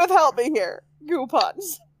 Elizabeth, help me here.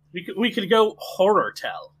 Goopons. We could go Horror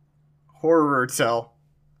Tell. Horror Tell.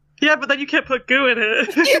 Yeah, but then you can't put goo in it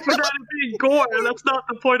without it being gore. That's not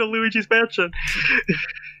the point of Luigi's Mansion.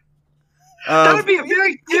 That would be a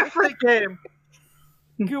very different game.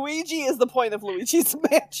 Gooigi is the point of Luigi's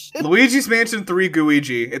Mansion. Luigi's Mansion 3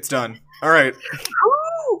 Gooigi. It's done. All right.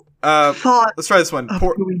 Thought Let's try this one. of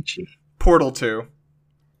Luigi. Portal 2.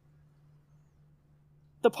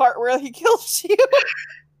 The part where he kills you.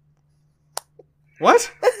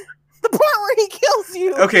 What? The part where he kills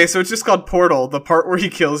you. Okay, so it's just called Portal, the part where he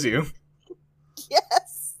kills you.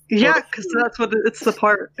 Yes. Yeah, because that's what it's the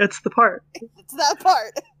part. It's the part. It's that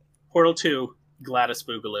part. Portal 2, Gladys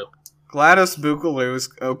Boogaloo. Gladys Boogaloo's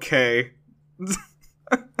okay.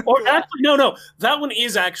 Or actually, no. That one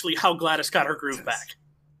is actually how Gladys got her groove back.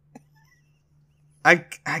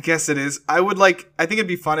 I guess it is. I think it'd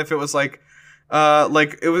be fun if it was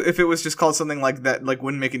if it was just called something like that, like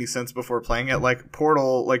wouldn't make any sense before playing it, like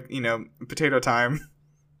Portal, like, you know, Potato Time.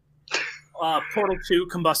 Portal 2,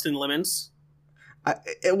 Combusting Lemons.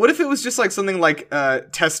 What if it was just like something like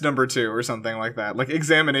Test Number 2 or something like that, like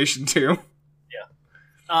Examination 2?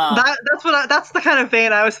 That's the kind of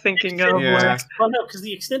vein I was thinking of. Yeah. Well, no, because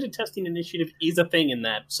the Extended Testing Initiative is a thing in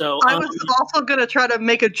that. So I was also gonna try to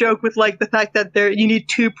make a joke with like the fact that you need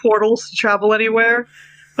 2 portals to travel anywhere,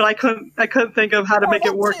 but I couldn't think of how to make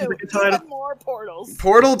it work with the title. Even more portals.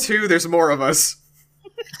 Portal 2, there's more of us.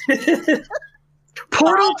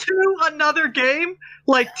 Portal 2, another game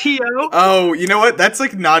like TO. Oh, you know what? That's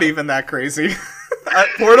like not even that crazy.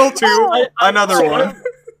 Portal 2, another one.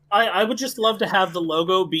 I would just love to have the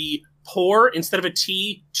logo be Poor instead of a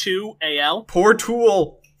T, 2 AL. Poor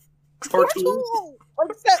Tool. Poor Tool. Like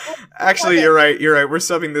that, Actually, you're right. We're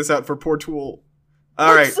subbing this out for Poor Tool.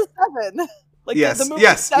 All right. The 7. Like Yes, the movie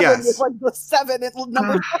yes, 7 yes. with like the 7 and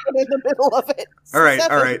number 7 in the middle of it. All right.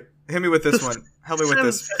 7. Hit me with this one. Help me with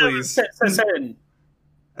this, please. Seven.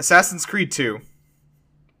 Assassin's Creed 2.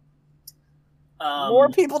 More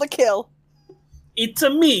people to kill. It's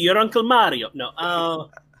me, your Uncle Mario. No,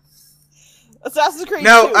 Assassin's Creed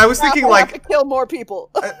Now, 2. I was thinking, Apple have like- to kill more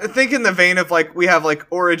people. I think in the vein of like we have like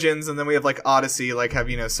Origins and then we have like Odyssey, like have,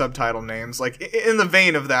 you know, subtitle names. Like in the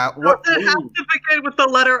vein of that. What? Does it have to begin with the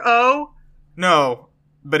letter O? No,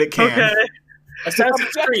 but it can. Okay. Assassin's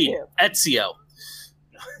Creed, Objective. Ezio.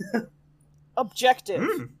 Objective.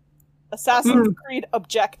 Mm. Assassin's Creed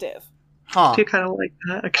Objective. Huh. I do kind of like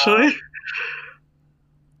that actually.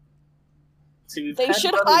 See, we've They had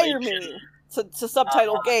should Revelation. hire me to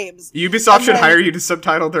subtitle games. Ubisoft And should then- hire you to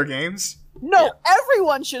subtitle their games. No, Yeah.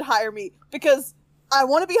 everyone should hire me because I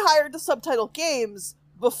want to be hired to subtitle games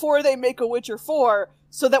before they make a Witcher 4,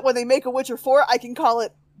 so that when they make a Witcher 4, I can call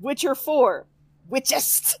it Witcher 4.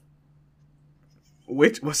 Witchist.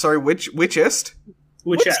 Witchist?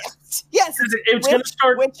 Which Yes, it's going to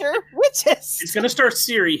start. Witcher Witchist. It's going to start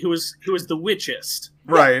Ciri, who is the witchist.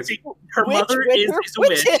 Right. See, her Witch, mother Witcher, is a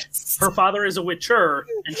witch. Witchist. Her father is a witcher,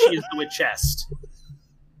 and she is the witchest.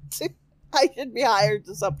 I should be hired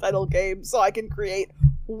to subtitle games so I can create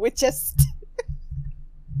Witchist.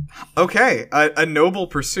 Okay. A noble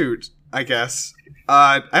pursuit, I guess.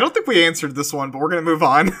 I don't think we answered this one, but we're gonna move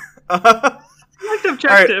on. I liked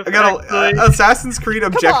Objective. Alright, I got actually. Assassin's Creed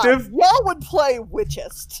Objective. Come on, y'all would play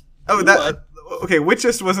Witchist. Oh, that. Okay,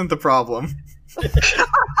 Witchist wasn't the problem. No,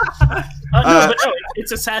 but no,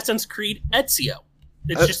 it's Assassin's Creed Ezio.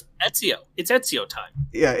 It's just Ezio. It's Ezio time.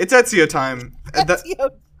 Yeah, it's Ezio time.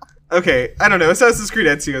 Okay, I don't know. Assassin's Creed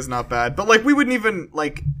Ezio is not bad, but like we wouldn't even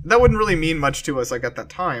like that wouldn't really mean much to us like at that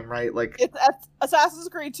time, right? Like It's Assassin's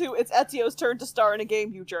Creed 2. It's Ezio's turn to star in a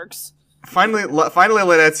game, you jerks. finally let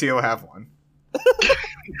Ezio have one.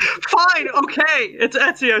 Fine, okay, it's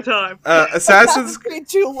Ezio time. Assassin's. Creed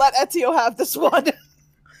 2. Let Ezio have this one.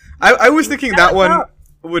 I was thinking that one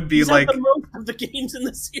would be He's like had the most of the games in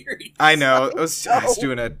the series. I know. It's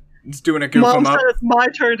doing a goof Mom him up. said it's my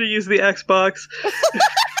turn to use the Xbox.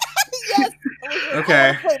 Yes. Okay.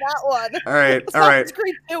 I wanna play that one. All right. Assassin's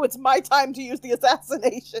Creed 2. It's my time to use the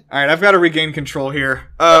assassination. All right. I've got to regain control here.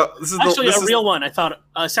 This is Actually, this a is, real one. I thought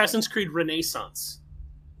Assassin's Creed Renaissance.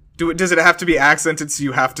 Does it have to be accented so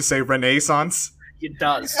you have to say Renaissance? It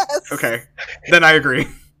does. Yes. Okay, then I agree.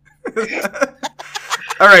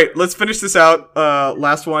 All right, let's finish this out.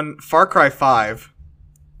 Last one, Far Cry 5.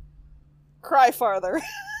 Cry farther.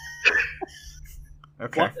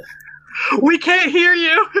 Okay. What? We can't hear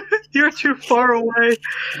you. You're too far away.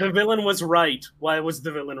 The villain was right. Why was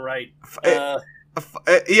the villain right?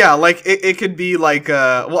 Yeah, like it could be like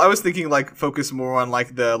well, I was thinking like focus more on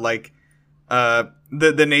like the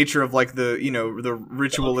the nature of like the, you know, the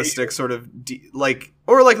ritualistic sort of like,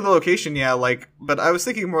 or like the location, yeah, like, but I was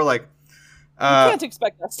thinking more like You can't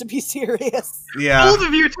expect us to be serious. yeah, Bold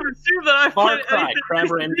of you to assume that I Far played Cry, anything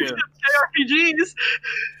Crab related Rangoon. to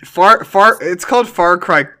JRPGs. far it's called Far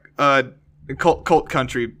Cry cult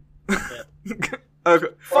country. Okay.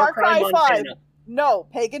 Far Cry 5. Montana. No,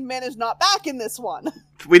 Pagan Min is not back in this one.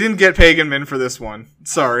 We didn't get Pagan Min for this one,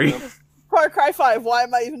 sorry. Far Cry 5, why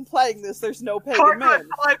am I even playing this? There's no Far Pagan Cry Min.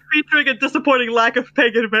 5 featuring a disappointing lack of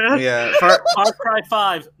Pagan Man. Yeah, Far Cry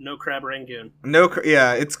 5, no Crab Rangoon.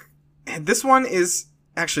 yeah, it's this one is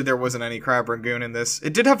actually, there wasn't any Crab Rangoon in this.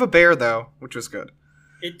 It did have a bear though, which was good.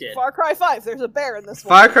 It did. Far Cry 5, there's a bear in this one.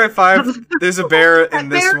 Far Cry 5, there's a bear Pet in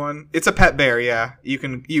this bear? one. It's a pet bear, yeah. You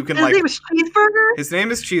can His like name is Cheeseburger? his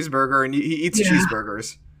name is Cheeseburger, and he eats Yeah.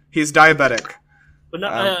 cheeseburgers. He's diabetic. But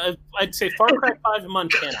no, I'd say Far Cry 5 in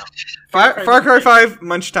Montana. Far Cry 5,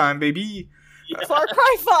 munch time, baby. Far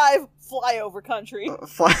Cry 5, flyover country.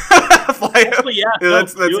 Fly, fly. Actually, yeah, Yeah,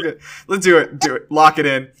 that's do it. good. Let's do it. Lock it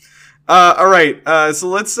in. All right. So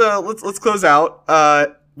let's close out.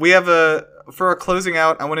 We have for our closing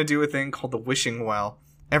out, I want to do a thing called the wishing well.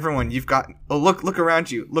 Everyone, you've got. Oh, look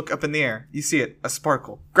around you. Look up in the air. You see it, a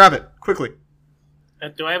sparkle. Grab it quickly.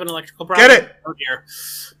 Do I have an electrical problem? Get it. Oh dear.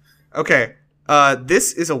 Okay.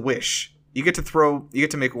 This is a wish. You get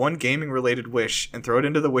to make one gaming related wish and throw it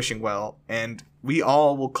into the wishing well, and we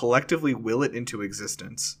all will collectively will it into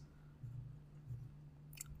existence.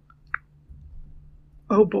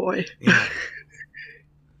 Oh boy. Yeah.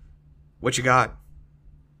 What you got?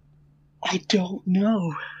 I don't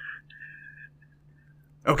know.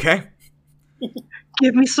 Okay.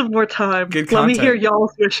 Give me some more time. Good Let me content. hear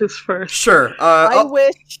y'all's wishes first. Sure. I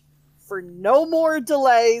wish for no more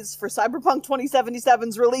delays for Cyberpunk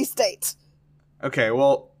 2077's release date. Okay,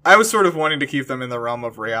 well, I was sort of wanting to keep them in the realm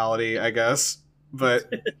of reality, I guess. But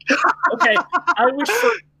Okay, I wish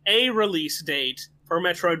for a release date for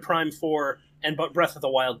Metroid Prime 4 and Breath of the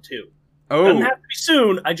Wild 2. Doesn't oh, have to be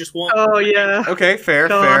soon. I just want. Oh yeah. okay, fair.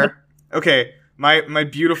 God. Okay, my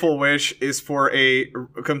beautiful wish is for a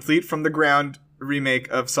complete from the ground remake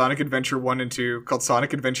of Sonic Adventure 1 and 2 called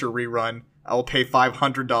Sonic Adventure Rerun. I will pay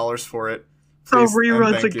 $500 for it. Oh, Please, and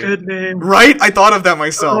Rerun's a thank you. good name. Right? I thought of that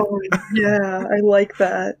myself. Oh, yeah, I like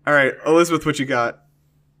that. All right, Elizabeth, what you got?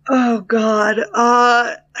 Oh god.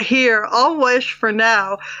 Here, I'll wish for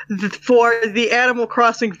now for the Animal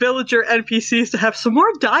Crossing villager NPCs to have some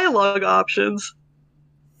more dialogue options.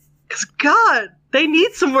 Cause god, they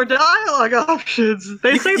need some more dialogue options.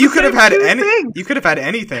 They say You the could have same had two any. things. You could have had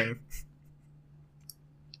anything.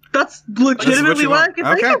 That's legitimately you what I want. can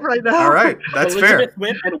Okay. think of right now. All right, that's fair. Elizabeth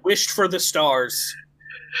went and wished for the stars.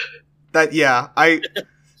 That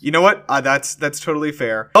you know what? That's totally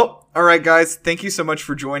fair. Oh, all right, guys. Thank you so much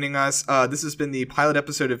for joining us. This has been the pilot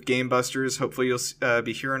episode of Game Busters. Hopefully, you'll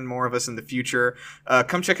be hearing more of us in the future.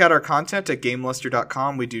 Come check out our content at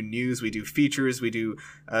GameLuster.com. We do news, we do features, we do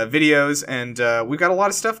videos, and we've got a lot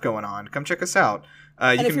of stuff going on. Come check us out.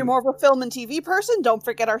 And if you're more of a film and TV person, don't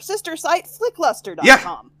forget our sister site, Flickluster.com.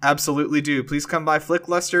 Yeah, absolutely do. Please come by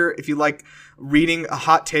Flickluster. If you like reading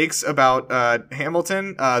hot takes about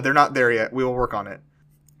Hamilton, they're not there yet. We will work on it.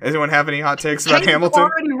 Anyone have any hot takes about Kate's Hamilton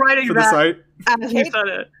already writing for the that site? as you Kate? said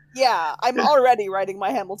it. Yeah, I'm already writing my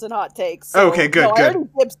Hamilton hot takes. So, Okay, good, no, good. I already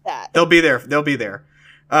dibs that. They'll be there. They'll be there.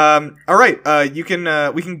 All right. You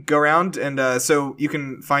can we can go around and so you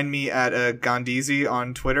can find me at Gondizi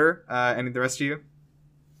on Twitter. And the rest of you?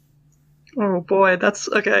 Oh boy, that's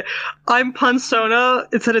okay. I'm Punsona.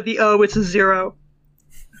 Instead of the O, it's a 0.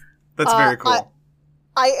 That's very cool.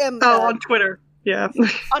 I am On Twitter. Yeah.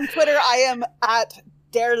 on Twitter. I am at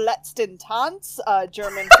Der letzten Tanz,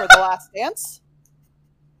 German for the last dance.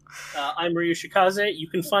 I'm Ryu Shikaze. You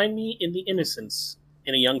can find me in the innocence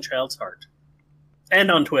in a young child's heart. And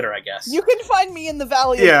on Twitter, I guess. You can find me in the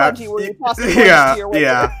Valley Yeah. of Pudgy where you toss the Yeah. to your window.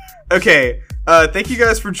 Yeah. Okay. Thank you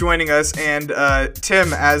guys for joining us, and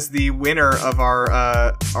Tim, as the winner of our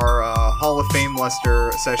Hall of Fame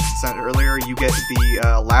Luster session sent earlier, you get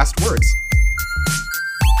the last words.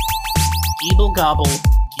 Geeble gobble,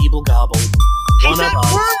 geeble gobble. One of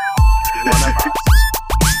us. One of us.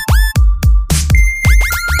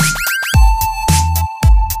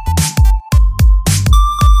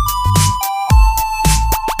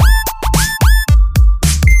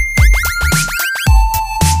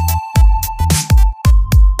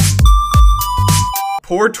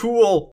 Poor Tool.